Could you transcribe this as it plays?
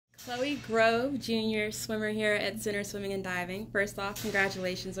Chloe Grove, junior swimmer here at Center Swimming and Diving. First off,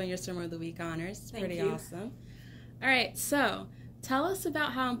 congratulations on your Swimmer of the Week honors. It's Thank pretty you. awesome. All right, so tell us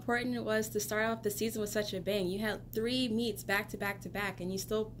about how important it was to start off the season with such a bang. You had 3 meets back to back to back, and you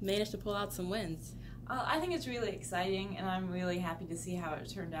still managed to pull out some wins. I think it's really exciting, and I'm really happy to see how it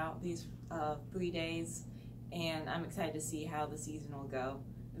turned out these 3 days, and I'm excited to see how the season will go.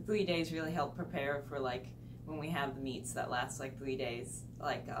 The 3 days really help prepare for when we have the meets that last 3 days,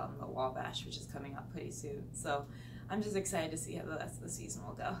 the Wabash, which is coming up pretty soon. So I'm just excited to see how the rest of the season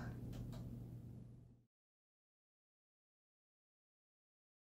will go.